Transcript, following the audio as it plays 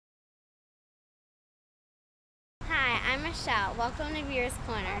Michelle. Welcome to Viewers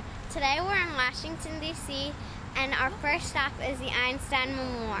Corner. Today we're in Washington, D.C., and our first stop is the Einstein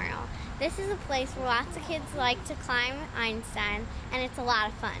Memorial. This is a place where lots of kids like to climb Einstein, and it's a lot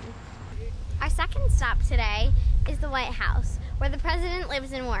of fun. Our second stop today is the White House, where the president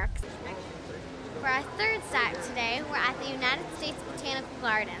lives and works. For our third stop today, we're at the United States Botanical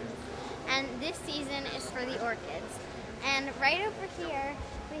Gardens, and this season is for the orchids. And right over here,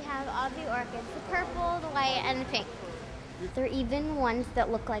 we have all the orchids, the purple, the white, and the pink. There are even ones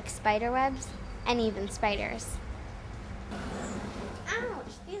that look like spider webs, and even spiders.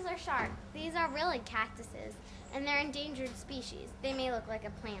 Ouch! These are sharp. These are really cactuses, and they're endangered species. They may look like a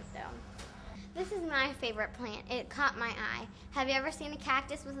plant, though. This is my favorite plant. It caught my eye. Have you ever seen a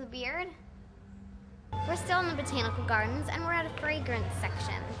cactus with a beard? We're still in the Botanical Gardens, and we're at a fragrance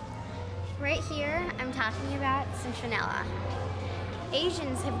section. Right here, I'm talking about citronella.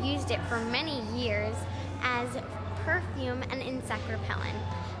 Asians have used it for many years as perfume and insect repellent,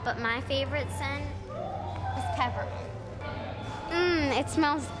 but my favorite scent is peppermint. It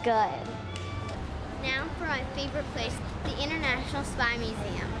smells good. Now for my favorite place, the International Spy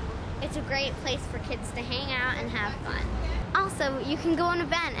Museum. It's a great place for kids to hang out and have fun. Also, you can go on a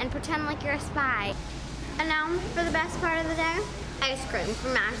event and pretend like you're a spy. And now for the best part of the day, ice cream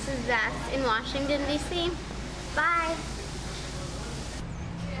from Max's Best in Washington, D.C. Bye!